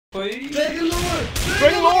Dragon lore!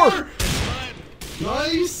 Dragon lore!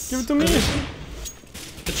 Nice! Give it to me!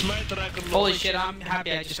 It's my dragon lore. Holy shit, I'm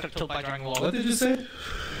happy I just got killed by Dragon Lore. What did you say?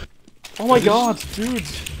 Oh my god, dude!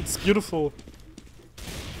 It's beautiful.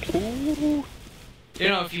 Ooh. You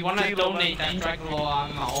know, if you want to donate that Dragon Lore,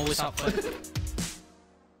 I'm always up for it.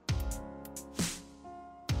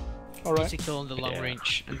 Alright. Easy kill in the long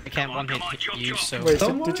range, and I can't one hit you, so... Wait,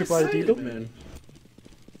 did you buy a deal? Man.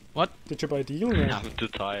 What? Did you buy a deal? No. I'm too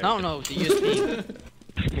tired. No, the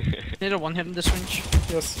USB. Need a one hit in this range?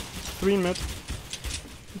 Yes. 3 in mid.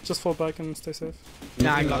 Just fall back and stay safe.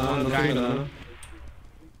 Nah, I got one guy.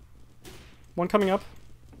 One coming up.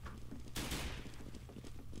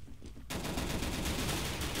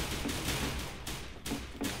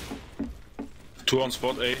 Two on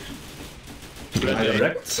spot A.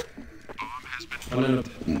 Direct.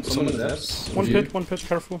 Someone is One pit,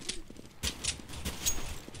 careful.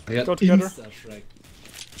 I got Go together.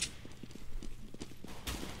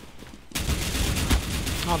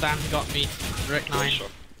 Oh damn, he got me. Direct 9.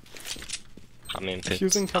 I'm in pit.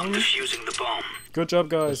 Fusing, cover me. Defusing the bomb. Good job,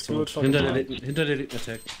 guys. Good fucking job. Hinter der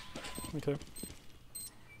Attack. Okay.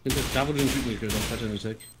 Da wo du den Typen gekillt hast, hat er einen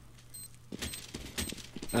Attack.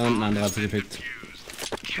 Nein, der hat sie gepickt.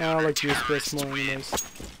 I like USB more anyways.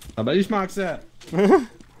 Aber ich mag's ja.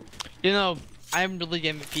 You know, I'm really the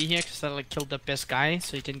MVP here because I like killed the best guy,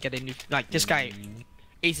 so he didn't get any. Like this guy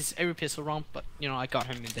aces every pistol round, but you know I got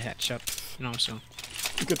him in the headshot. You know, so.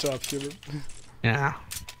 Good job, Hubert. Yeah.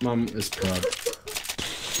 Mom is proud.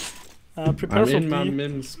 Prepare for B.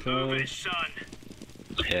 Mim's proud.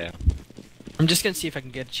 Yeah. I'm just gonna see if I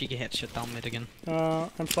can get a cheeky headshot down mid again.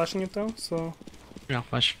 I'm flashing it though, so... Yeah,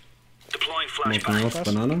 flash. Deploying Making flashbang. off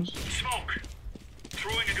banana. Smoke.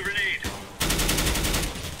 Throwing a grenade.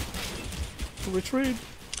 Retreat.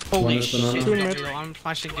 Holy is banana. shit, Two mid. I'm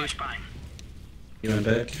flashing dude. Flashbang. He went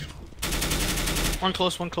back. One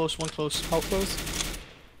close. How close?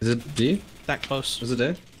 Is it D? That close. Is it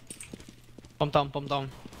A? Bomb down.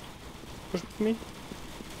 Push with me.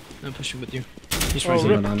 I'm pushing with you. He's Oh, raising.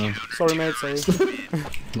 rip. Banana. Sorry mate, sorry.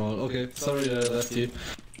 No, okay. Sorry, left you.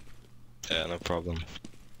 Yeah, no problem.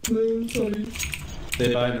 No, sorry.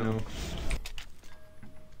 Say bye now.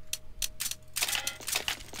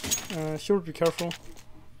 Hubert, be careful.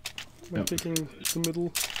 When Yep. taking the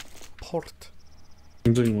middle port.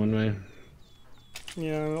 I'm doing one way.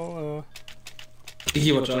 Yeah, well,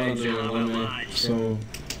 He watch out on doing one way, so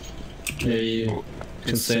maybe you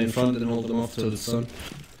can stay in front and hold them off till the sun.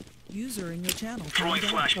 User in your channel. Throwing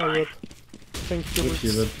timed out. oh flashbang. rip. Thank Hubert.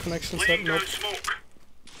 Hubert's connection set Laying down not. smoke.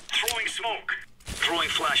 Throwing smoke. Throwing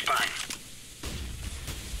flashbang.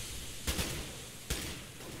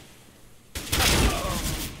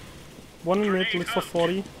 One in mid, look for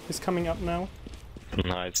 40. He's coming up now.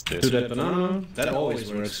 Nice, Do dude. that banana. That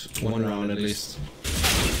always works. One round at least.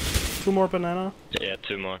 2 more banana. Yeah,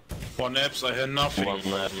 two more. One apps, I hear nothing. One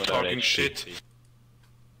Fucking shit.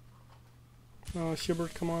 Oh,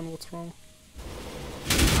 Hubert, come on, what's wrong?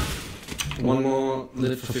 One more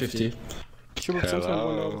lit for 50. Hubert's inside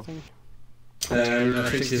Hello. window, I think. I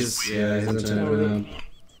think he's internet right now.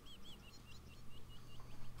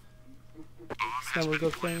 It's never a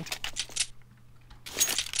good thing.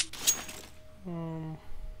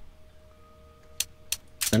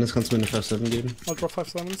 Dennis, kannst du mir eine 5-7 geben? I'll drop 5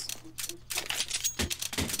 sevens.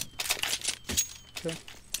 Okay.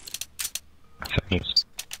 Thanks.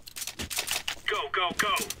 Go.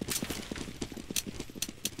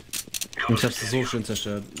 Und ich hab's so schön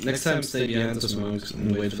zerstört. Next time stay behind the smokes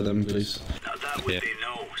and wait for them, please. Now that would Yeah. be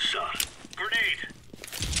no, sir. Grenade.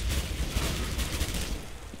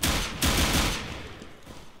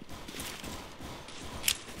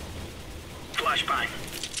 Flashbang.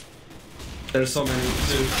 There's so many,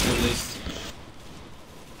 two at least.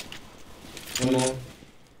 One more.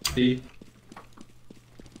 B.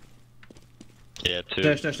 Yeah, two.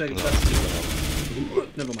 Schnell.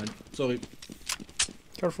 Never mind. Sorry.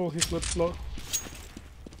 Careful, he's lit low.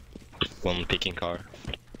 One picking car.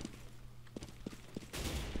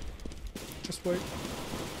 Just wait.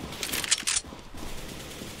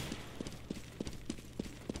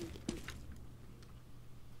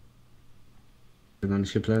 Ich bin noch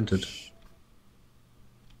nicht geplantet.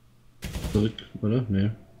 Zurück, oder?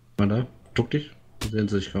 Nee. Mal da. Duck dich. Sehen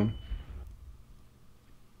sie sich kaum.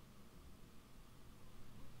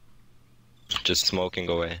 Just smoking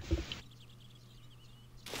away.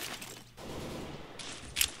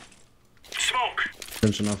 Smoke.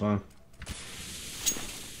 Bin schon auf A.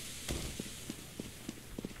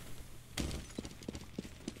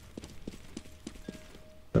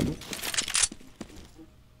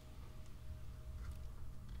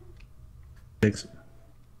 Sechs.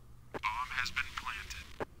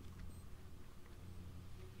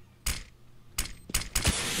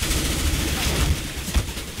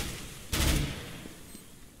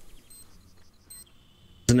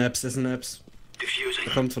 Das ist ein Apps. Diffusing.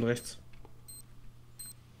 Er kommt von rechts.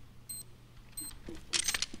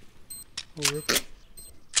 Oh, rip.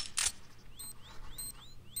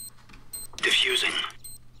 Diffusing.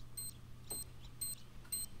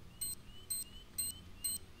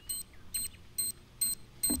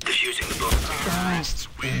 Diffusing the bomb.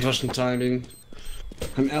 Das war schon Timing.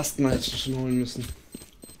 Beim ersten Mal hätte ich schon holen müssen.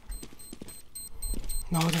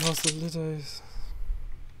 No, der war so lit, ey.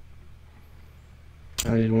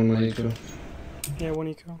 I won my eco. Yeah, 1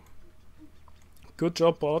 eco. Good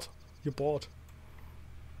job, bot. You bought.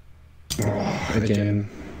 Oh, again.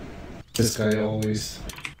 This guy always.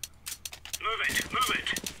 Move it, move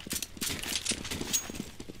it.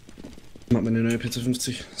 Macht meine neue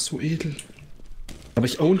PC50 so edel. Aber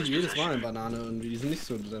ich own die jedes Mal in Banane irgendwie. Die sind nicht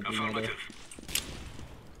so der Bringer. Affirmative.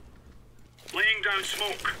 Laying down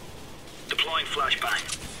smoke. Deploying flashbang.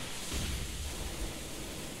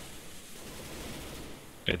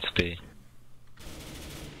 It's B.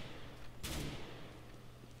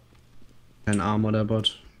 Kein Armor der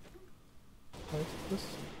Bot. Halt, this.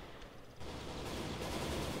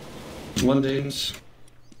 One damage.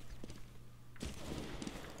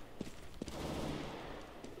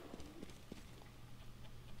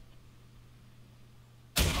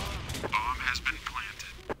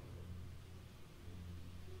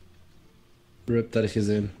 Rip, hatte ich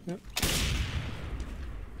gesehen. Ja.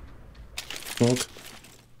 Smoke.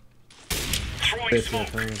 Throwing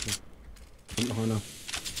smoke. Und noch einer.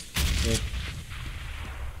 Ja.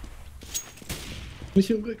 Nicht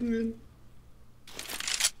im Rücken hin.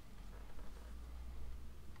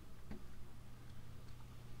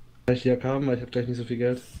 Kann ich die Jacke haben, weil ich habe gleich nicht so viel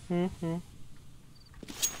Geld. Mhm.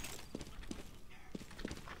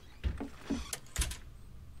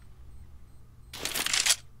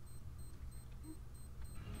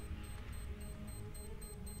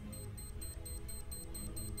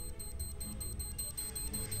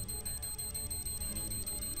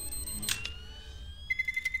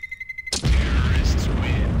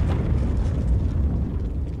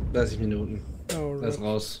 Dreißig Minuten. Oh, Er ist rip.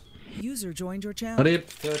 raus. User joined your channel. Rip,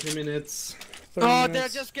 30 minutes. 30 Oh, did I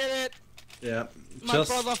minutes. just get it? Yeah. My just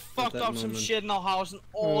brother at fucked that up some moment. shit in our house and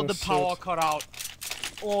all Oh, the power shit. cut out.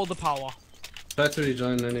 All the power. Try to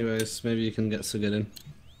rejoin anyways. Maybe you can still get in.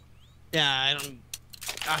 Yeah,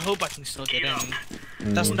 I hope I can still get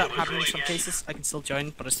in. Doesn't that happen in some cases? I can still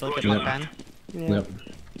join, but I still get my Yeah. ban. Yeah. Yep.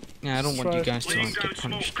 Yeah, I don't want you Try. guys to Laying down get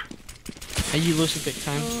punished. smoke. Are you losing big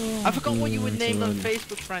time? I forgot what you were it's named on alright.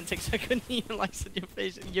 Facebook, Frantics. I couldn't even like see your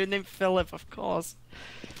face. Your name Philip, of course.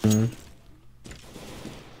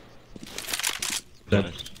 Yep.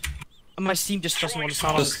 And my Steam just doesn't want to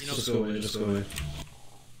sound Just, you know. just go away, just go away.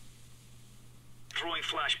 Throwing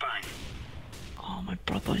flashbang. Oh, my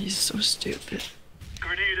brother, he's so stupid.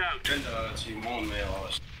 Grenade out.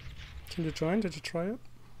 Can you join? Did you try it?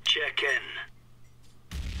 Check in.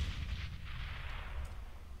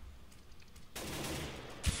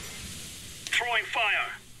 Throwing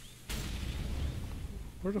fire.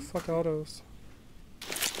 Where the fuck are those?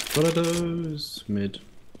 What are those? Mid.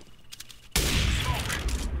 Smoke.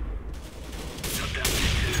 Cut down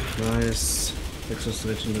to 2. Nice. Extra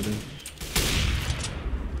switch into them.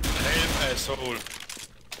 Help, asshole.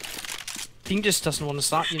 Steam just doesn't want to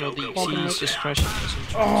start, you know, the CDs just crashing.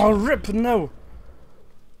 Oh, rip! No!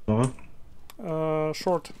 Oh.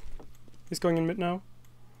 Short. He's going in mid now.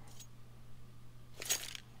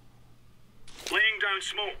 Laying down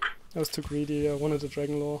smoke. I was too greedy. I wanted the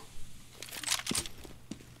Dragon Lore.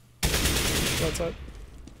 Right side.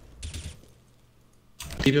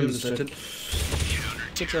 Keep him distracted.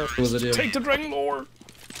 Good job. Was it Take the Dragon Lore!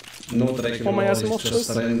 No Dragon Oh, my Lore, ass it's off just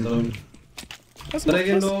this. random. That's not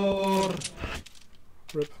Dragon this. Lore!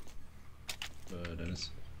 Rip. Dennis.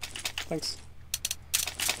 Thanks.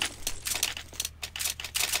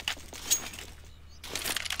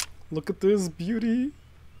 Look at this beauty!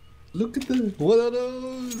 Look at the. What are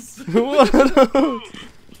those? What are those?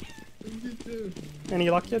 Any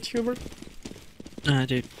luck yet, Hubert?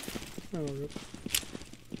 Dude. Oh, rip.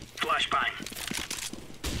 Flashbang.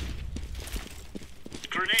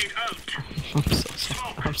 Grenade out. I'm so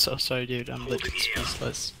sorry. I'm so sorry, dude. I'm legit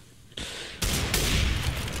speechless.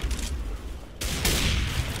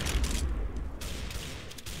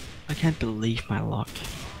 I can't believe my luck.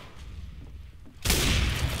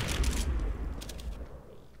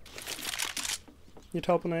 Need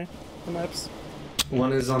help on A? The maps?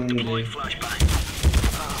 One is on Deploying me. flashbang.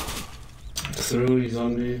 Through, he's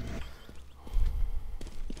on me.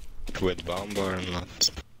 With bomb or not?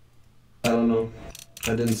 I don't know.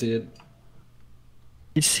 I didn't see it.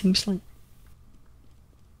 It seems like...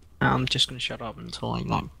 I'm just gonna shut up until I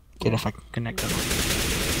like get if I can connect them.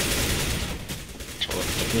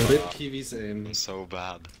 Rip Kiwi's aim. So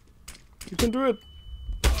bad. You can do it.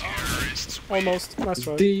 Almost. Nice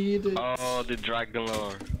try. Oh, the Dragon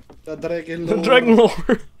Lore. The Dragon The Lore. Dragon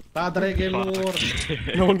Lore. The Dragon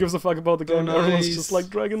Lore. No one gives a fuck about the game. Oh, Everyone's nice. just like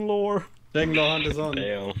Dragon Lore. Dragon Lore hunt is on.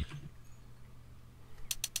 Damn.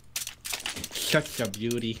 Such a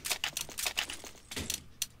beauty.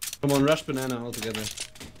 Come on, rush banana all together.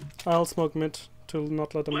 I'll smoke mid to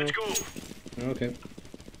not let them know. Let's go. Okay.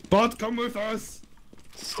 Bot, come with us!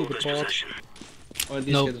 Stupid Hold this bot. position. Or at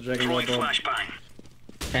least Nope. get the Dragon Lore Throwing bot. flashbang.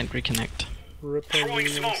 Can't reconnect. Throwing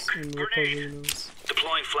Ripperinos smoke. and Grenade. Ripperinos.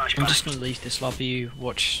 Deploying I'm flashbang. just gonna leave this lobby. You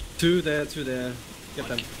watch. Two there. Get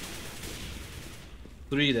them.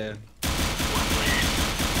 Three there.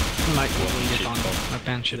 Might leave it on. My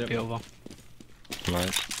ban should be over.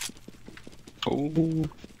 Nice. Oh,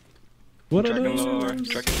 What are Dragon those? Lore.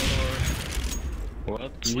 Dragon Lore.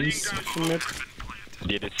 What? Yes. Mid.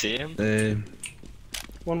 Did you see him?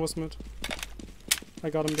 One was mid. I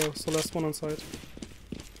got him though, so last one on side.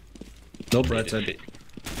 Nope, right side.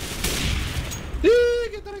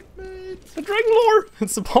 The Dragon Lore!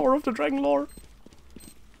 It's the power of the Dragon Lore!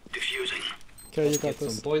 Diffusing. Okay, you got Get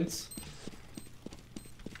this. some points.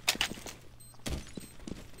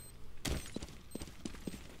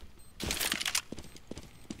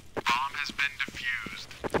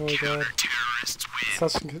 Oh my god.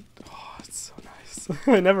 Such a good. Oh, it's so nice.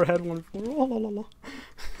 I never had one before. Oh, la, la, la.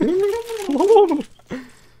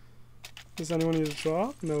 Does anyone need a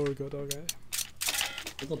drop? No, we're good, okay.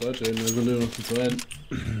 Ich kann Deutsch reden, wir sind nur noch zu zweit.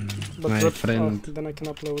 But My friend. then I can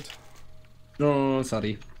upload, No,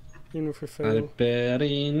 sorry. even if we fail.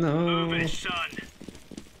 Alperino. Move it, son.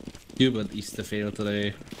 Hubert is the fail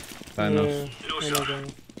today. Fair enough. Yeah. No, Oh my sir.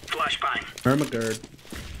 god. Flashbang. Hermagerd.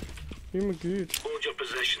 You're my good. Hold your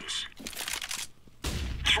positions.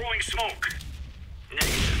 Throwing smoke.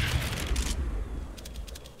 Negative.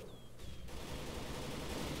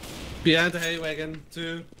 Behind the hay wagon.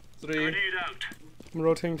 2, 3. Grenade out. I'm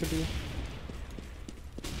rotating to B.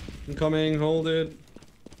 Incoming, hold it.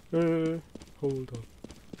 Hold up.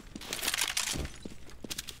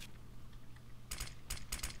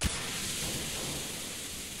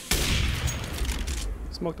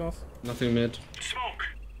 Smoked off. Nothing mid. Smoke.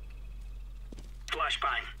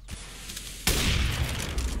 Flashbang.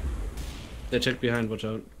 They check behind, watch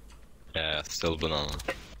out. Yeah, still banana.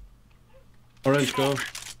 Orange, go.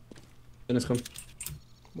 Dennis, come.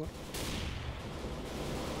 What?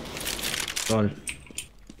 Lol.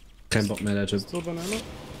 Kein Bock mehr, der Typ. Still banana?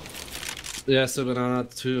 Yeah, still banana.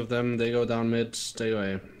 2 of them, they go down mid, stay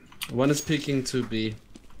away. One is peeking to B.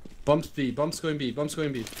 Bombs B, bombs going B, bombs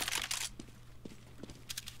going B.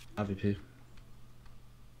 AVP.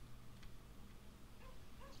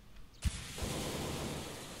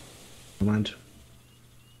 Mind.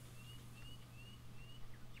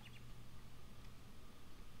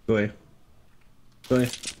 Go away. Go away.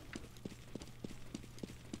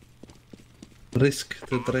 Risk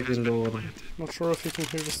the Dragon Lore. Not sure if you can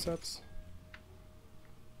hear the steps.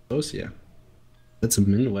 Close, yeah. That's a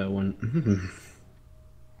minware one.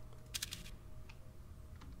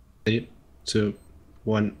 3, 2,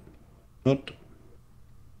 1. Not.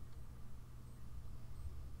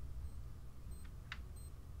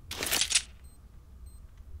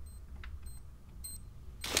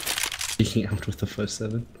 Peeking out with the first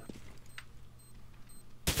 7.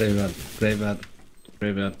 Graveyard, graveyard,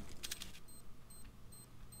 graveyard.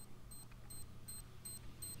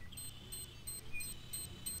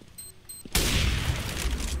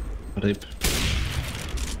 Rip.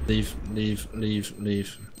 Leave, leave, leave,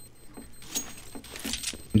 leave.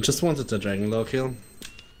 I just wanted the Dragon Lore kill.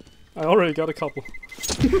 I already got a couple.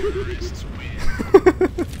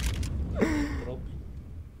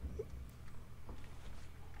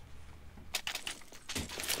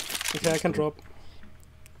 Okay, I can drop.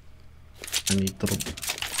 I need drop.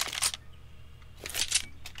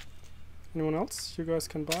 Anyone else? You guys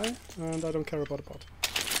can buy, and I don't care about a bot.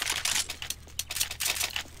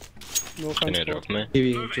 No Can offense, you drop bot. me?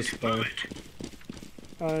 Maybe Move just it. buy. Move it.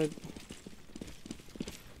 I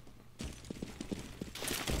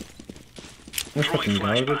I'm fucking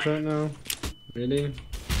garbage right now. Really?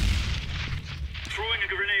 Throwing a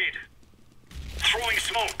grenade. Throwing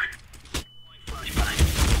smoke.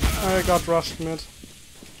 Flashbang. I got rushed mid.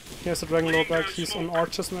 He has a Dragon Lore back, he's on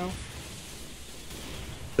arches now.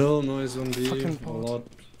 Still noise on B. Fucking A bot. lot.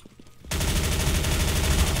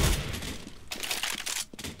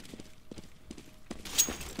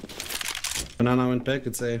 Banana went back,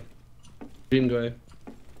 it's A. Green guy.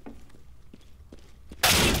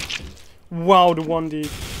 Wow, the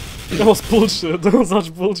 1D. That was bullshit, that was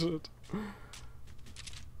such bullshit.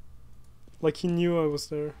 Like he knew I was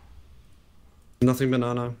there. Nothing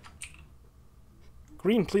banana.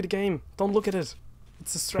 Green, play the game. Don't look at it.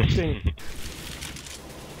 It's distracting.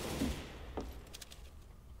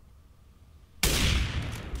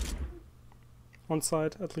 One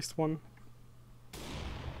side, at least one.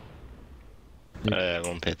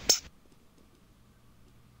 One pit.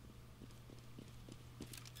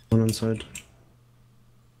 One inside.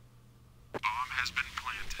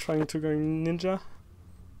 Trying to go ninja.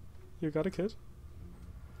 You got a kid?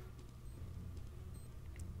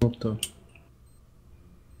 Hope though.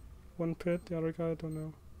 One pit, the other guy, I don't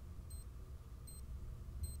know.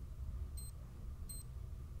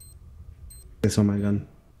 They saw my gun.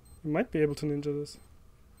 You might be able to ninja this.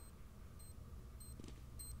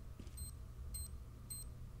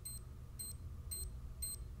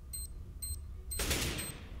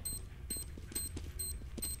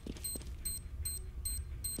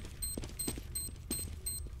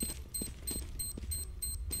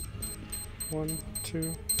 One,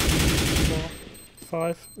 2, 3, 4,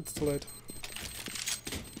 5. It's too late.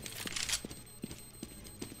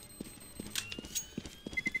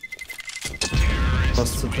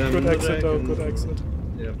 Busted them. Good exit though, good exit.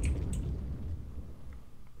 Yeah.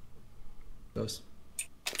 Close.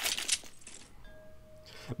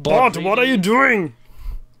 Bot, what are you doing?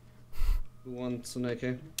 Who wants an AK?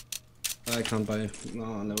 I can't buy.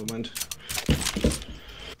 No, never mind.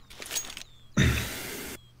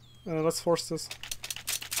 Let's force this.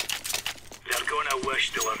 They're gonna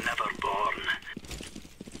wish they were never born.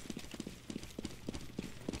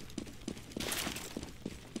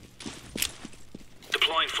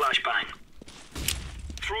 Deploying flashbang.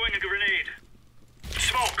 Throwing a grenade.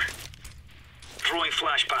 Smoke. Throwing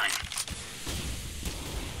flashbang.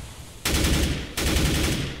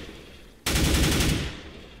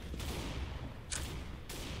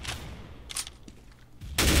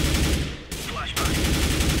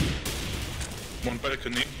 One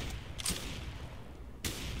balcony.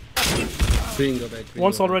 Bingo back.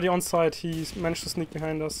 One's already on site, he's managed to sneak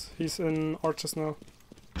behind us. He's in arches now.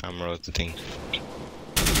 I'm rotating.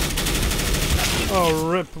 Oh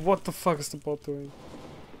rip, what the fuck is the bot doing?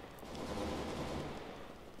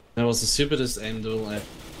 That was the stupidest aim duel I...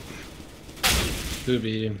 To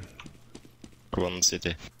be... One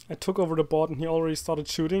city. I took over the bot and he already started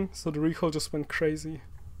shooting, so the recoil just went crazy.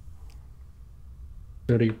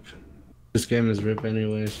 RIP. This game is RIP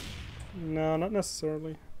anyways. No, not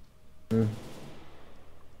necessarily. I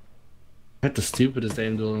had the stupidest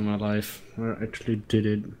aim duel in my life. I actually did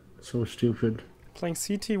it. So stupid. Playing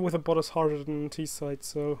CT with a bot is harder than T side,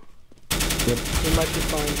 so Yep. we might be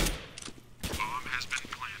fine.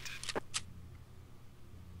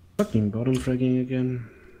 Fucking bottom fragging again.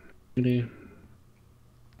 Really?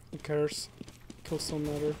 Who cares? Kills don't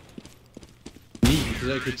matter. Me, because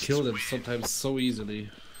I could kill them sometimes so easily.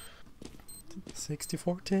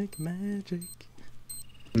 64 tick magic.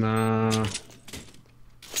 Nah.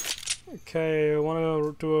 Okay,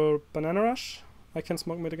 wanna do a banana rush? I can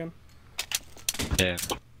smoke mid again. Yeah.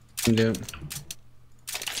 Yeah.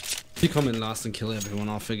 If you come in last and kill everyone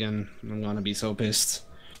off again, I'm gonna be so pissed.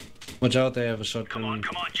 Watch out, they have a shotgun.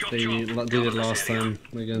 Come on, jump, They jump. did it last time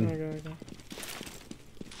again. Okay.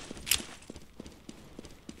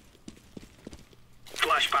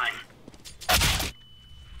 Flashbang.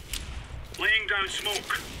 Laying down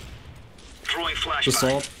smoke. Throwing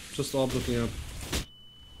flashbang. Just orb looking up.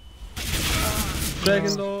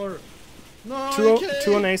 Dragon door! No!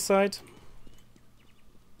 Two on A side.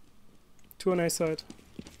 Two on A side.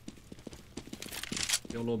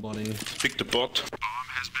 YOLO botting. Pick the bot.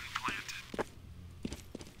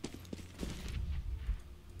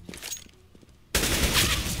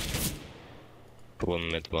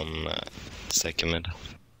 One mid, one second mid.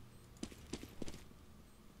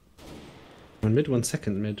 One mid, 1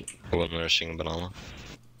 second mid. One rushing banana.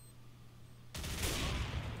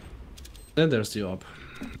 Then there's the orb.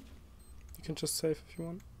 You can just save if you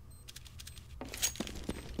want.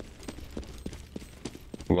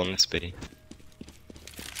 One is B.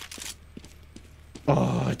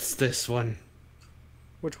 Oh, it's this one.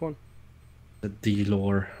 Which one? The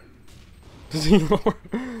D-lore. It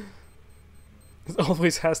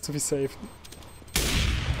always has to be saved.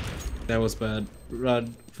 That was bad.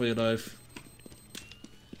 Run for your life.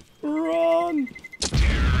 Run!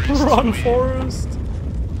 Run, Forest!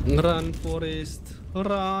 Run, Forest.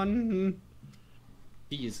 Run!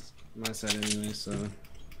 He's my side anyway, so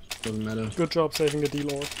doesn't matter. Good job saving the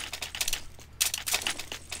D-lore.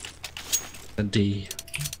 A D.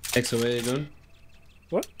 X away again.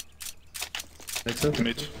 What? X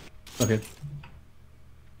Mid. Okay.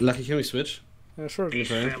 Lucky, can we switch? Yeah, sure.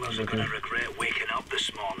 These Okay. fellas are Okay. gonna regret waking up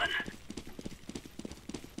this morning.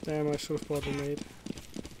 Damn, I should have bought a nade.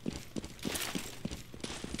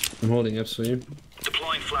 I'm holding up for you.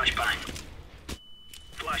 Deploying flashbang.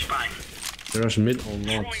 Flashbang. They rush mid or not.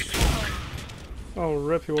 Throwing smoke. Oh,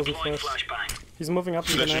 rip, he wasn't Deploying fast. flashbang. He's moving up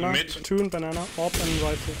in Flashing banana. mid. 2 in banana, AWP and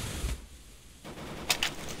rifle.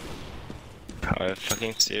 Are you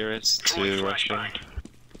fucking serious? Throwing Two rushing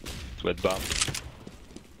flashbang. with bomb.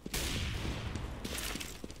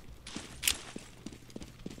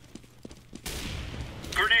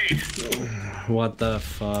 Grenade. What the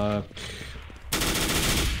fuck?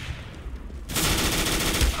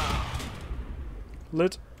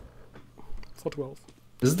 Lit. For 12.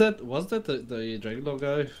 Was that the Dragulaw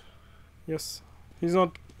guy? Yes. He's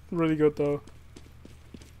not really good though.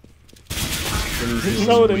 Then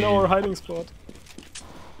No, they we- know our hiding spot.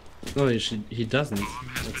 No, he doesn't.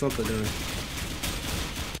 That's not the guy.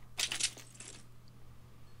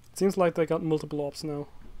 Seems like they got multiple ops now.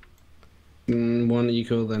 One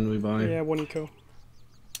eco, then we buy. Yeah, 1 eco.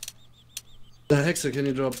 The Hexer, can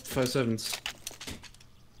you drop 5/7s?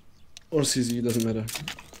 Or CZ, doesn't matter.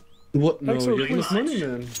 What? No, Hexer, you have please. money,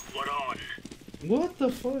 man. We're on. What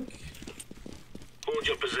the fuck? Hold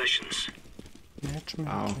your positions.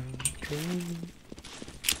 Ow.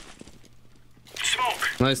 Smoke.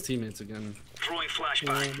 Nice teammates again, Throwing Yeah,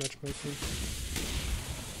 flashbang. matchmaking.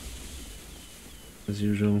 as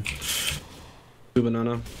usual. 2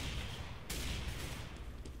 banana.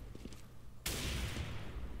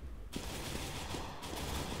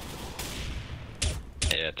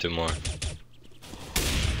 Yeah, 2 more.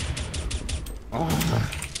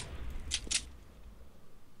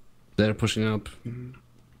 They're pushing up.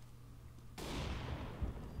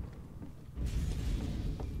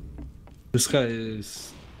 This guy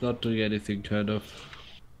is not doing anything, kind of.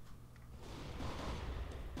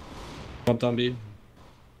 Come down B.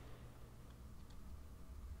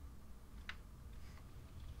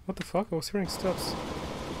 What the fuck? I was hearing steps.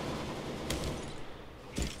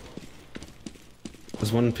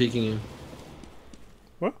 There's one peeking you.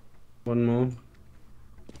 What? One more.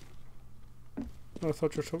 Oh, I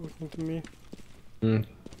thought you were talking to me.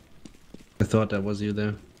 I thought that was you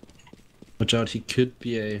there. Watch out, he could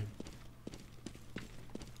be a...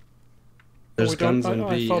 There's we don't- guns on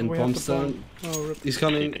I B thought and we had bombs the bomb. down. Oh, rip. He's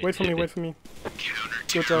coming. Wait for me, wait for me.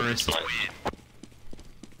 Good job. Nice.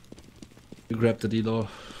 You grabbed the D-Law.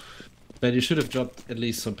 Man, you should have dropped at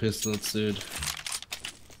least some pistols, dude.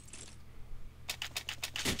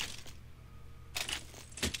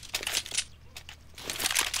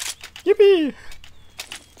 Yippee!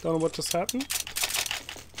 Don't know what just happened.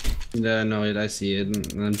 Yeah, no, I see it,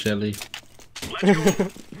 and I'm jelly. Let's go.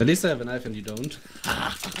 At least I have a knife and you don't.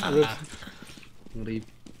 Rip. Really.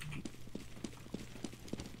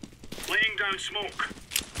 Laying down smoke.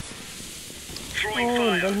 Throwing Oh,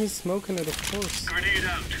 and fire. then he's smoking it, of course. Grenade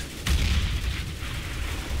out.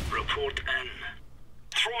 Report in.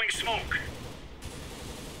 Throwing smoke.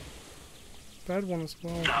 Bad one as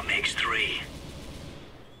well. That makes 3.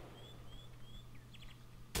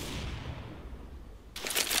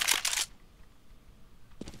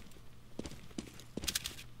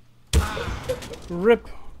 Rip.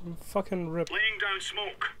 Fucking rip. Laying down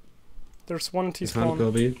smoke. There's one You can't T-spawn.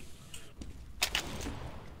 go B.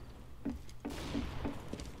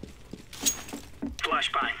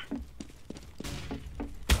 Flashbang.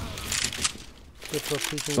 Good for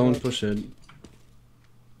peeking Don't out. push it.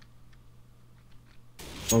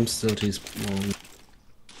 Bomb still T-spawn.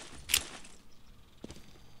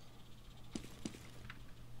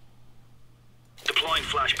 Deploying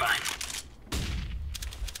flashbang.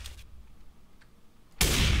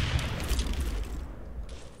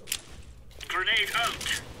 Grenade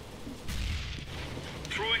out.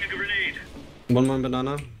 Throwing a grenade. One more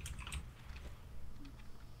banana.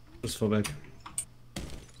 Just fall back.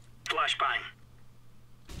 Flashbang.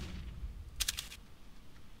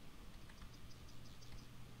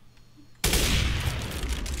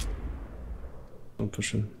 Don't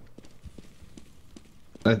push him.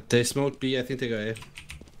 They smoked B, I think they go A.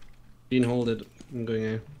 Bean hold it. I'm going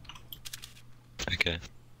A. Okay.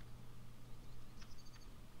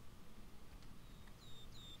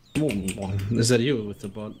 Is that you with the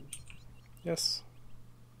bot? Yes.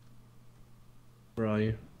 Where are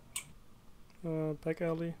you? Back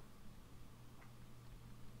alley.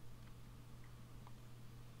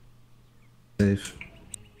 Safe.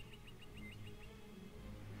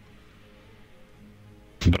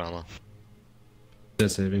 Banana. They're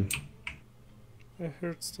saving. I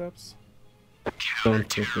heard steps. Don't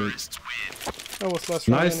take it. That was last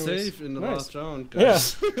round Nice anyways. save in the Nice. last round, Yeah.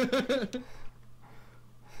 guys.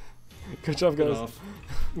 Good job, Good guys. off.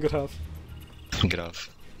 Good half. Get off.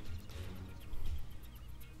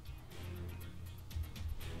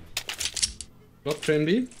 Block train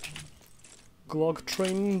B? Glock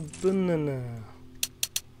train banana.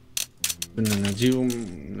 Banana.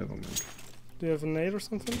 Never mind. Do you have a nade or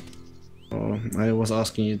something? Oh, I was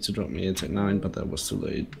asking you to drop me a Tech 9, but that was too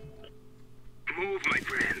late. Move, my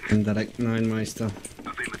friend. And the Tech 9 Meister.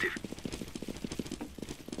 Affirmative.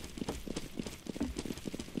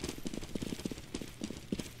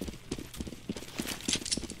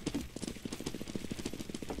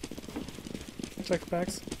 Check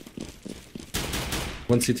backs.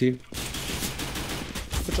 One CT. Good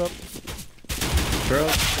job.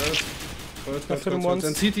 First. I've hit him once.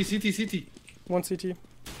 And CT. One CT. I am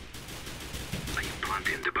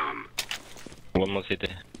planting the bomb. One more city.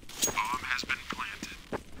 Bomb has been planted.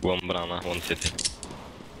 One banana, one city.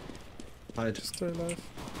 Hide. Stay alive.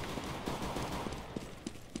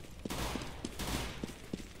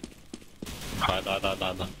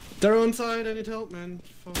 Hide. They're on side, I need help, man.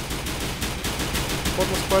 Fuck. What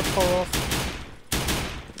was quite far off.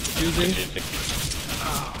 Using.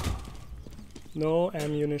 No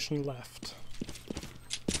ammunition left.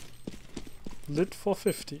 Lit for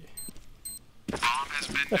 50.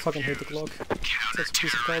 I fucking hate the Glock. Such a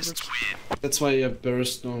piece of garbage. That's why you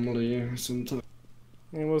burst normally sometimes.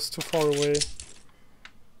 It was too far away.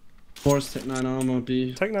 Force Tech 9 armor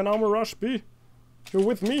B. Tech 9 armor rush B. You're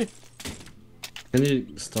with me. Can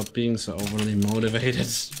you stop being so overly motivated?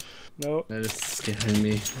 No. That is scaring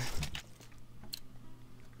me.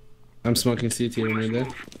 I'm smoking CT over there.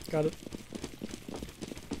 Got it.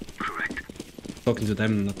 Correct. Talking to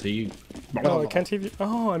them, not to you. Oh, I can't hear you.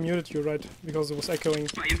 Oh, I muted you, right? Because it was echoing.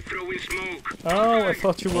 I am throwing smoke. Oh, I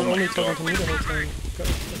thought you were only talking to me the whole time. Got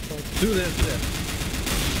it. That's right. Do that.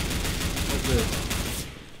 What's this?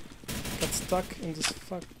 Got stuck in this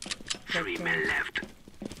fuck. 3 men left.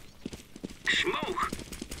 Smoke.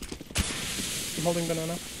 I'm holding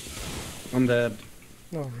banana. I'm dead.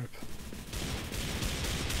 No, rip.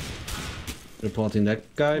 Reporting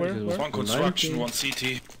that guy. Where? because it was One construction, one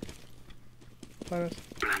CT. Planet.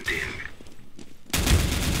 Planting.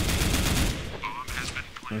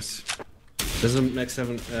 Nice. There's a Max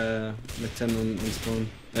 7, Max 10 on spawn.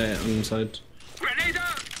 On side. Grenade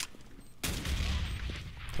out.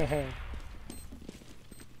 Haha.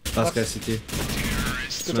 Last guy CT.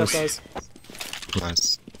 Good job, guys.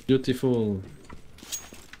 Nice. Beautiful.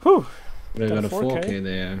 Whew. We got a 4K. 4K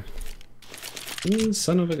there.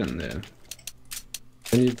 Son of a gun there.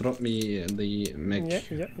 Can you drop me the Mac Yeah,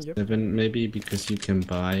 yep. 7 maybe because you can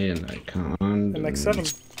buy and I can't? The Max 7?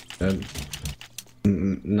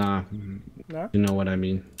 Nah. Nah? You know what I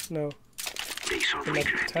mean. No. These are The Mac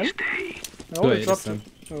regret 10? this day. I already Wait, dropped this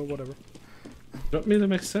it. Oh, whatever. Drop me the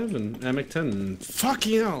Mac 7, Mac 10.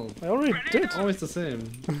 Fucking hell! I already did. Always the same.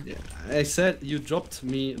 Yeah, I said you dropped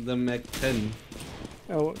me the Mac 10.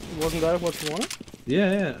 Oh, wasn't that what you wanted?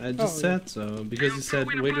 Yeah, I just Oh, said so. Because you said,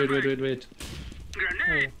 wait.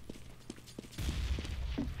 Grenade.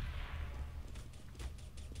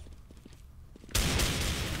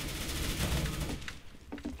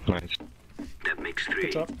 Nice. That makes Good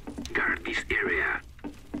 3. job. Guard this area.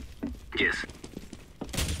 Yes.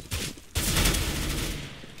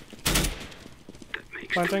 That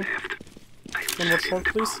makes 2 Planting. left. I am One more setting short,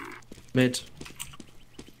 the please. bomb. Mid.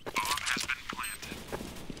 Bomb has been planted.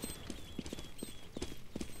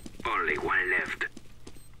 Only 1 left.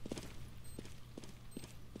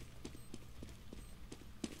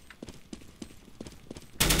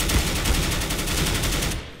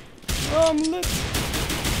 Oh, I'm lit.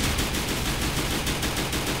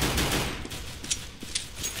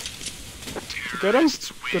 Get him?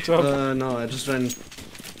 Good job. No, I just ran.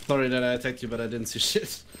 Sorry that I attacked you, but I didn't see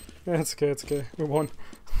shit. Yeah, it's okay. We won.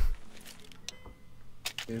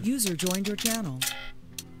 User joined your channel.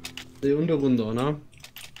 Die Unterrunde, oder?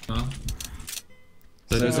 Ja.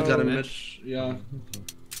 Das ist So. gerade ein Match. Ja.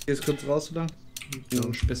 Gehst kurz raus, oder? Ja,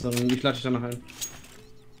 besseren. Ich lade dich danach ein.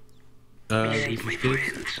 Wie viel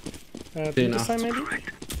steht's? Beat this time, maybe?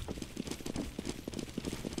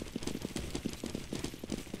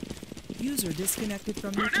 User disconnected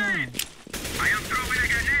from your channel. I am throwing a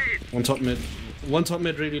grenade. One top mid. One top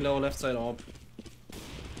mid, really low, left side AWP.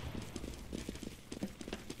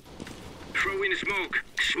 Throwing smoke.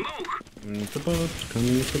 Smoke. With the boat,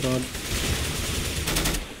 coming with the boat.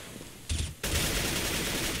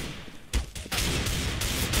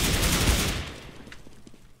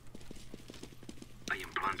 I am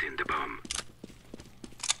planting the bomb.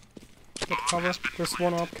 Get cover. There's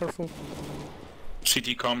one up, careful.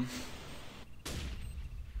 CT come.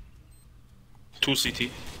 2 CT.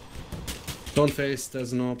 Don't face,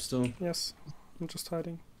 there's an AWP still. Yes, I'm just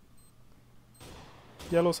hiding.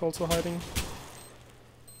 Yellow's also hiding.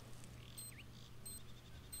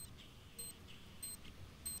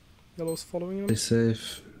 Yellow's following him. Stay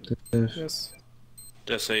safe. Stay safe. Yes.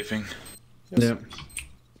 They're saving. Yes. Yeah.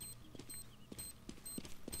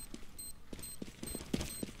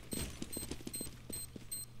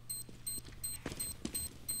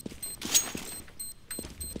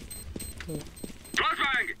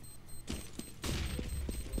 Flashbang!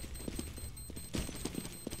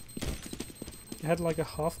 You had like a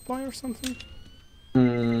half buy or something?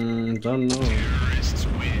 Don't know.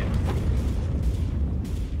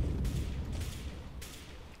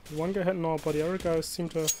 One guy had no, but the other guys seem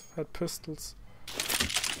to have had pistols.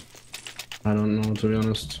 I don't know, to be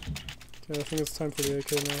honest. Okay, I think it's time for the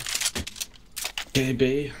AK now.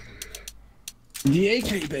 KB. The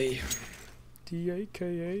AKB. The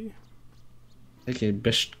AKA? Okay,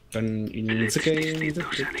 best gun in the game.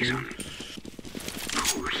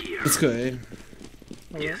 Let's go, eh?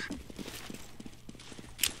 Alright.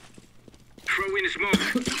 Throw in a smoke.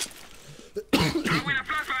 Throw in a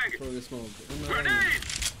flashbang. Throw the smoke. Grenade!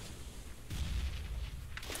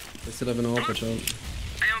 They still have an AWP shot.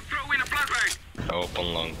 I am throwing a flashbang.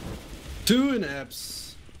 Open long. 2 in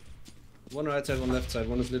apps. One right side, one left side.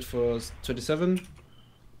 One is lit for 27.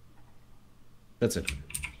 That's it.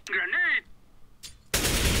 Grenade!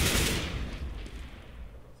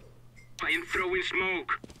 I am throwing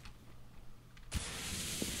smoke.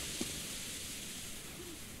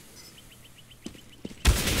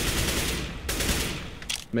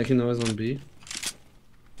 Making noise on B.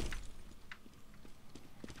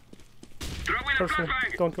 Throw in a Careful,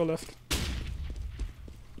 flashbang. don't go left.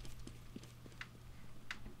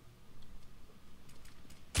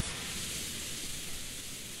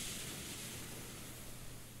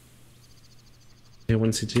 Here,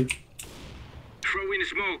 one CT. Throw in a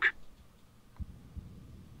smoke.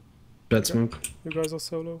 Bad smoke. You guys are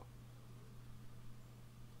solo.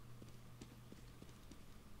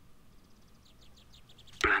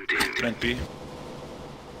 Planting. Plant B.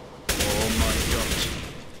 Oh my god.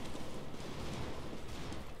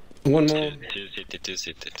 One more. Two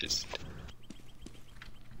city.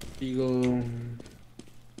 Eagle.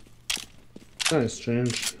 Nice,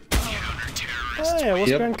 strange. Hey, I was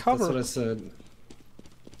behind That's cover. what I said.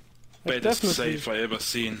 Best Definitely. save I ever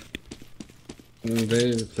seen.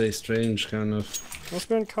 They play strange, kind of. I was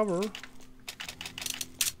behind cover.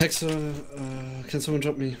 Hexer, can someone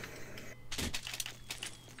drop me?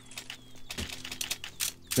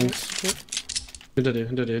 Thanks. Okay. Hinter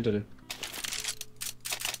dir.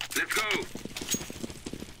 Let's go.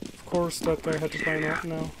 Of course, that guy had to buy out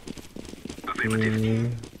now.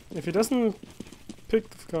 Mm, If he doesn't pick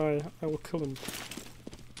the guy, I will kill him.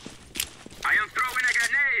 I am throwing a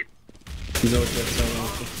grenade. he's out there, so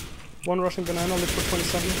One rushing banana, lit for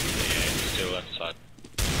 27. Still left side.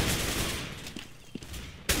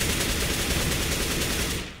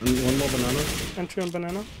 one more banana. Entry on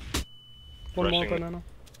banana. One more Rushing. banana.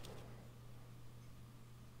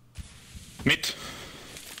 Mid.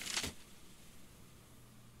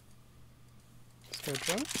 This guy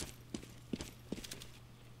dry.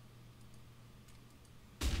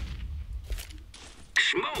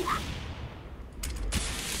 Smoke.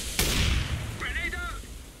 Grenade out.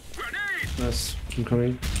 Grenade. Nice, I'm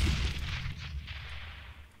coming.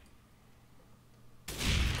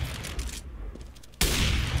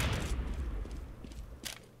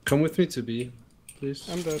 Come with me to B, please.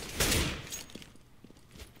 I'm dead.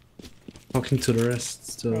 Talking to the rest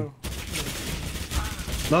still. Oh.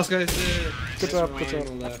 Last guy's there. Good job, good job.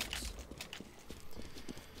 Left.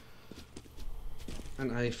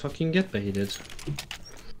 And I fucking get baited.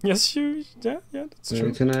 Yes, you. Yeah, that's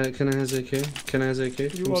true. Can I have AK? Can I have AK? You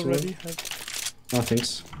from someone? already have. Oh,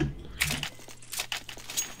 thanks.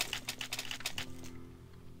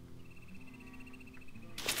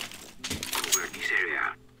 Cover this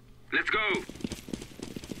area. Let's go.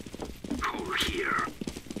 Over here.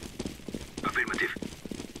 Affirmative.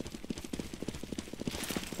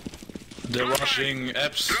 They're rushing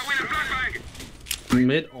apps. Throw in a flashbang.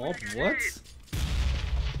 Mid op? What?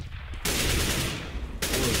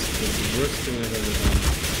 That was the worst thing I've ever done.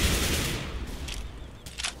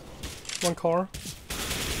 One car.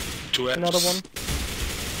 Two apps. Another one.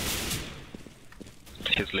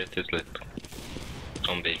 He's lit.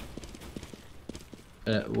 On B.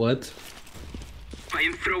 What? I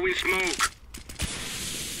am throwing smoke.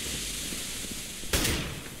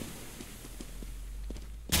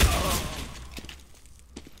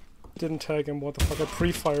 Didn't tag him, what the fuck, I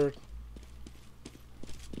pre-fired.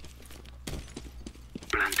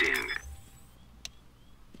 Planting.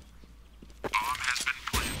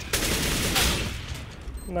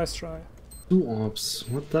 Nice try. 2 ops.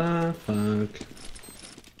 What the fuck?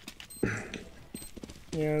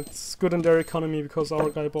 Yeah, it's good in their economy because our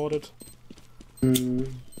guy bought it.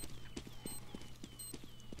 Mm.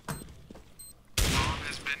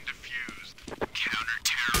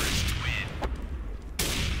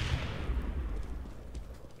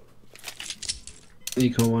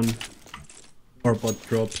 Eco one. Or bot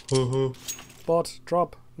drop. Bot,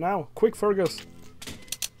 drop. Now. Quick, Fergus.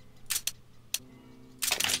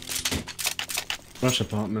 Rush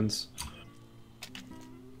apartments.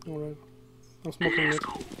 Alright. I'm smoking mid.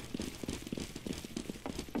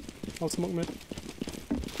 I'll smoke mid.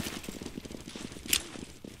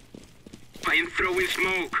 I am throwing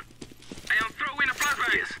smoke. I am throwing a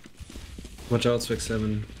flashbang. Watch out, Spec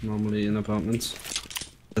 7 normally in apartments.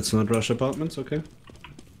 That's not rush apartments, okay?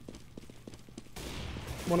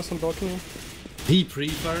 One is on balcony. He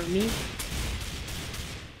pre-fired me?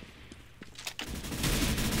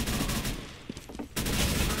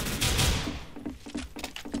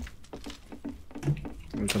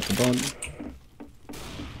 I got the bomb.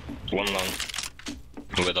 One long.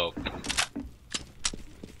 Without.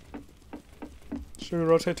 Should we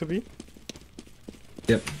rotate to B?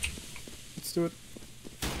 Yep. Let's do it.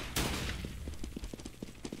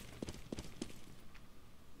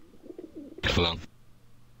 Long.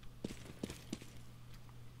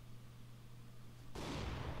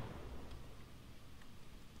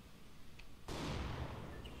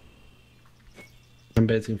 I'm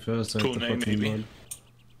baiting first. I have Two the name, fucking maybe. bomb.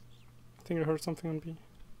 I think I heard something on B.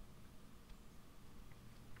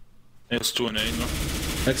 It's 2 and 8 now.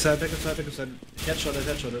 Backside, backside, backside. Headshotted,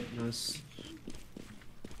 headshotted. Nice.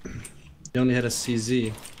 He only had a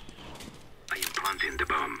CZ. I am planting the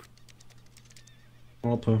bomb.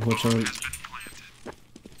 Orpa, watch out.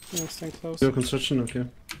 Yeah, staying close. Your construction, okay.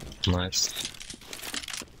 Nice.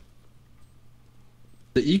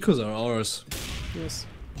 The ecos are ours. Yes.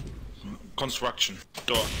 Construction.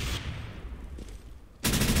 Door.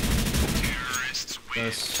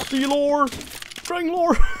 Nice. The lore! Dragon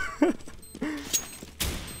lore!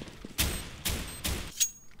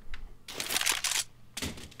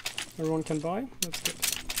 Everyone can buy? That's good.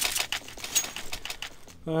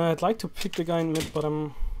 I'd like to pick the guy in mid, but I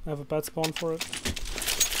have a bad spawn for it.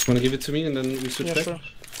 Wanna give it to me and then we switch Yeah, back? sure.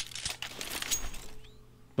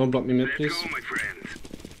 Don't block me mid, Let's please. go, my friend.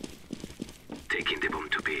 Taking the bomb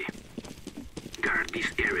to B. Guard this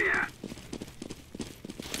area.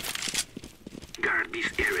 Guard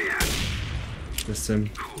this area. That's them.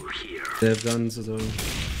 Hold here. They have guns as well.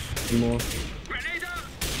 More. Grenade out!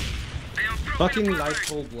 I am throwing Fucking a light flashbang.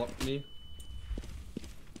 pole blocked me.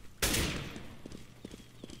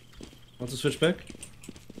 Want to switch back?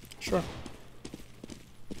 Sure.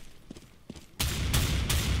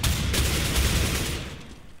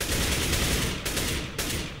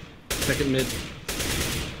 Second mid.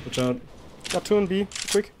 Watch out. Got 2 in B.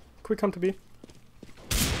 Quick. Quick, come to B.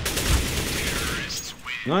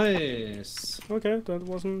 Nice. Okay, that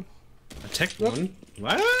wasn't... Attacked Yep. one?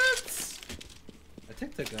 What?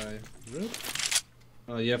 Attacked that guy. Really?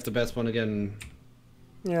 Oh, you have the best one again.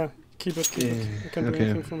 Yeah, keep it, keep it. Yeah, You can't do okay.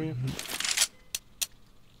 anything from here.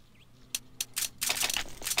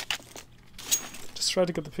 Just try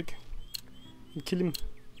to get the pick. And kill him.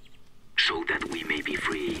 So that we may be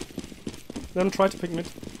free. Then try to pick mid.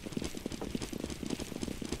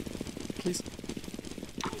 Please.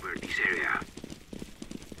 Cover this area.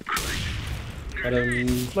 But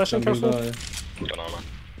Flashing, jumping careful. by. Banana.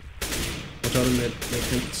 Watch out in mid. They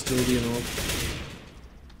can still be an orb.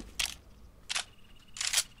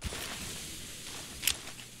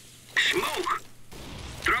 Smoke!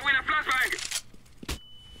 Throwing a flashbang!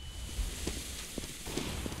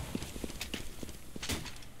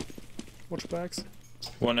 Watch backs.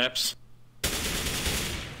 1 apps.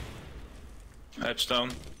 Apps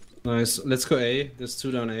down. Nice. Let's go A. There's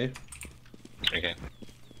 2 down A. Okay.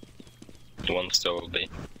 One still B.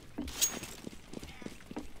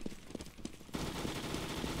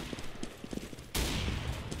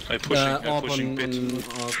 I'm pushing, I'm Orb pushing bit.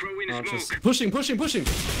 Throwing archers. smoke. Pushing, pushing, pushing!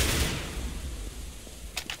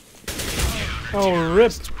 Oh,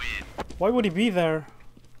 rip! Why would he be there?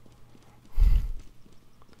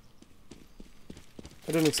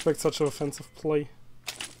 I didn't expect such an offensive play.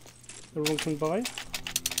 Everyone can buy.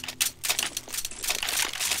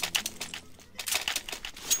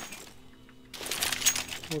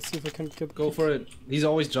 Let's see if I can get... Go for it. He's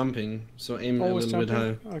always jumping, so aim Always a little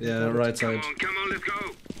jumping? bit high. Okay, Yeah, got it. right side. Come on, let's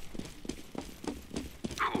go.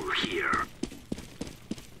 Hold here.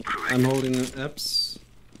 Correct. I'm holding apps.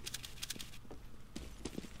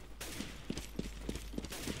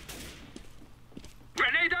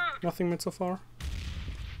 Grenade out! Nothing mid so far.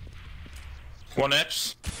 1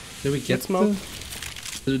 apps. Did we get Let's smoke.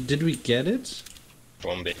 Did we get it?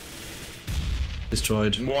 One B.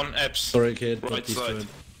 Destroyed. One apps. Sorry, kid, but Right destroyed. side.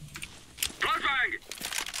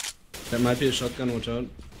 Flashbang! That might be a shotgun, watch out.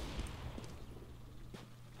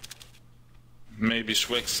 Maybe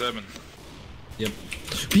Swag 7. Yep.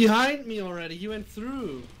 Behind me already, he went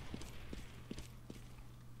through.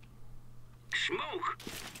 Smoke!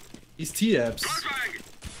 He's T-Apps. Flashbang!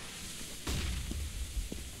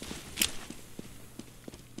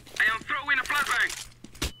 I am throwing a flashbang!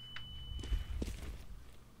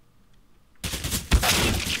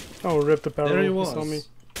 Oh, rip the barrel. There he He saw was. me.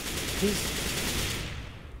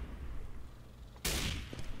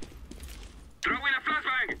 Throwing a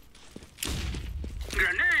flashbang!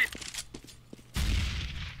 Grenade!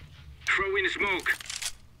 Throwing smoke!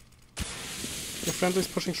 Your friendly's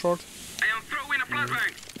pushing short. I am throwing a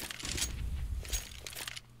flashbang!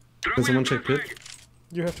 Can someone check pit?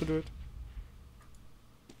 You have to do it.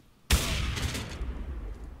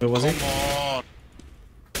 Where was he? Come on.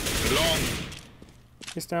 Long.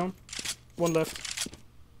 He's down. One left.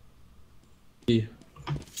 B.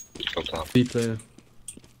 Go down. B player.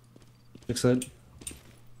 Excited.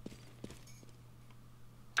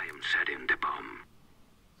 I am setting the bomb.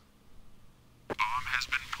 Bomb has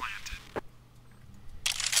been planted.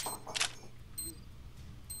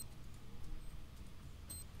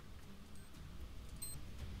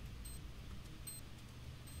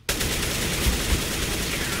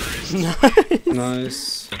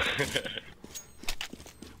 Nice.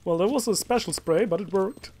 Well, there was a special spray, but it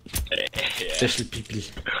worked. Yeah. Special people.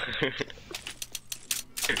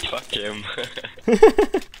 Fuck him.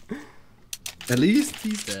 At least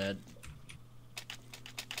he's dead.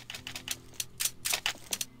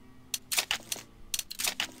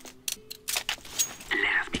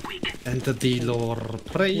 Let us be quick. And the dealer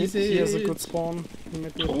praises. He has a good spawn. He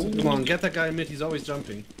might be able to do Come on, it. get that guy mid, he's always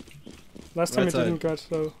jumping. Last time Right he didn't side. get,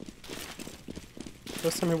 though.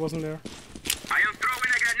 Last time he wasn't there. I am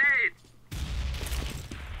throwing a grenade.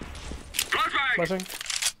 Flashbang! Flashing.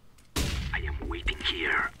 I am waiting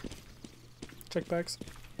here. Check bags.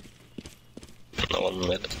 No one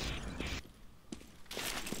mid.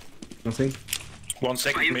 Nothing. 1 I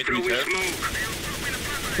second am mid throwing need smoke. help. I am throwing a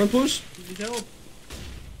flashbang. Don't push. Need help.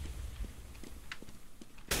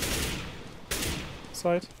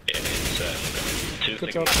 Side. Yeah, it's 2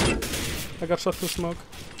 Good seconds. job. I got shot through smoke.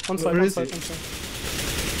 One side, Where one is side, he? one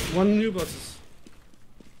side. One new boxes.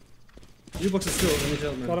 New box is still. I need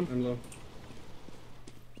help, man. Got him. I'm low.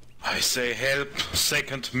 I say help.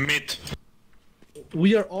 Second mid.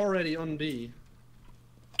 We are already on B.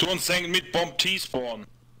 1 second mid bomb T spawn.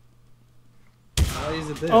 Why is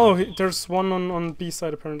it there? Oh, there's one on B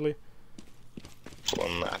side apparently.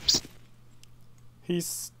 One apps.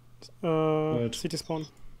 He's Right. CT spawn.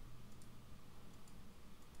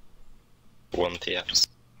 One T apps.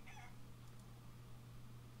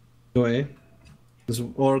 Go A.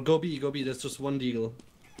 Or go B, go B. There's just one deagle.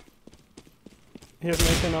 He has an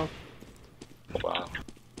AK now. Wow.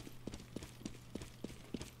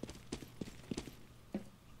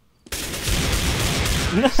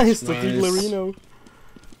 Nice, the Nice. Deaglerino.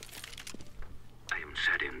 I am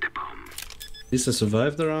setting the bomb. At least I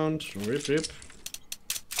survived the round. Rip, rip.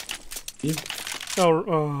 B. Oh,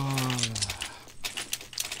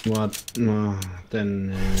 What? No, then.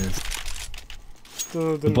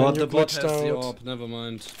 the The bot, menu the bot glitched has the out. orb. Never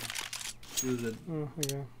mind. Use it. Oh,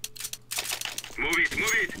 okay. Move it,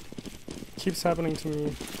 move it. Keeps happening to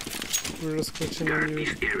me. We're just glitching Guard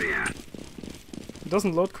menus. this area. It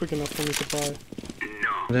doesn't load quick enough for me to buy.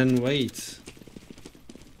 No. Then wait.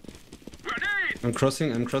 Grenade! I'm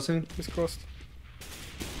crossing. I'm crossing. He's crossed.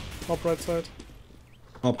 Top right side.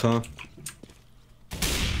 Up car.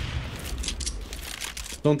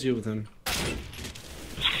 Don't deal with him.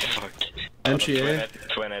 Fuck. Entry A.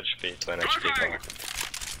 20 HP, 20 HP power.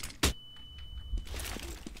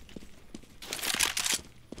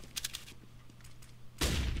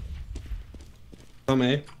 Come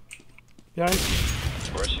A. Behind.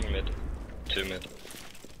 Rushing mid. 2 mid.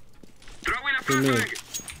 Throwing a Two mid.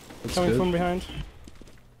 flashbang! That's Coming good. from behind.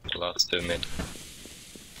 Last 2 mid.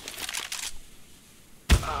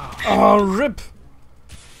 Oh, rip!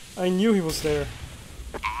 I knew he was there.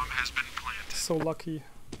 Bomb has been planted. So lucky.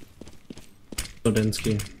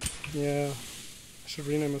 Lodinsky. Yeah. I should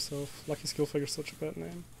rename myself. Lucky Skill Figure's such a bad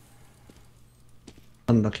name.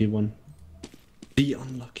 Unlucky one. The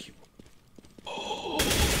unlucky one. Oh.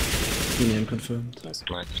 Name confirmed. Nice.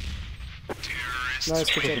 Nice.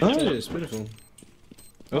 Nice, good job. Nice, beautiful.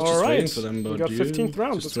 I was All just right, waiting for them, we but got you 15th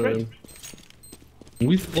round, just, that's great.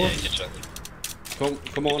 With Yeah, what? good job.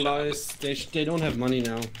 Come on, guys. They don't have money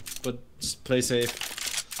now, but just play safe.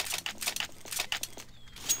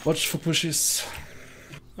 Watch for pushes.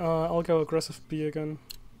 I'll go aggressive B again.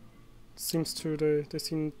 Seems to they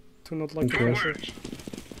seem to not like the Okay. pressure.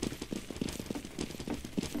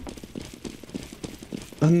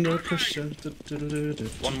 Under pressure.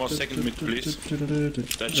 One more second mid, please.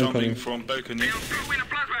 They're jumping from balcony. Throw in a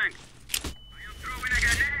flashbang. Throw in a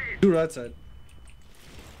grenade. Two right side.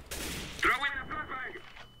 Throw in a flashbang.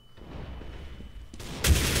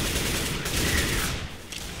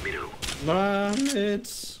 Middle. One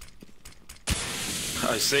hit.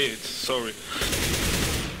 I say it, sorry.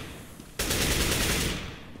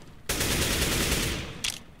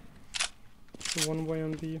 So one way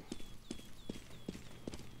on B.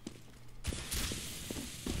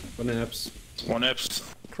 One apps. One apps.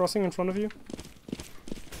 Crossing in front of you.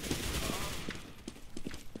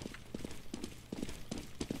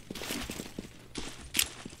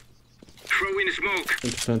 Throw in smoke.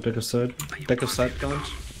 Plant back of side. Back of side plant.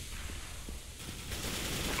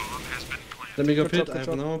 Let me go Good pit. job, I good have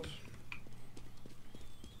an job. orb.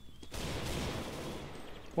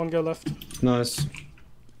 One guy left. Nice.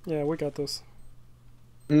 Yeah, we got this.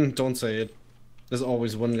 Don't say it. There's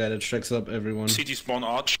always one guy that shakes up everyone. City spawn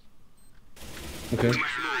arch. Okay.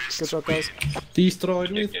 Good job, guys.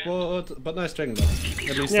 Destroyed with what? But nice dragon though.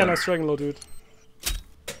 At least Yeah, that. nice dragon low, dude.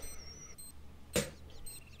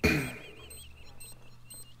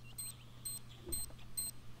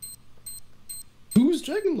 Whose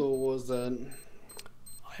dragon lore was that?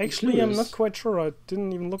 Actually, I'm not Curious. quite sure. I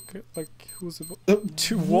didn't even look at, like who's it.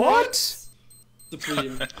 To What?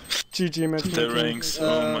 Supreme. GG The matchmaking. ranks,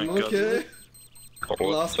 oh my god. Okay. What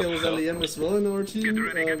Last the guy was hell? LEM as well in our team. Get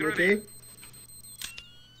ready, get ready. Okay.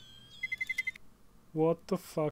 What the fuck?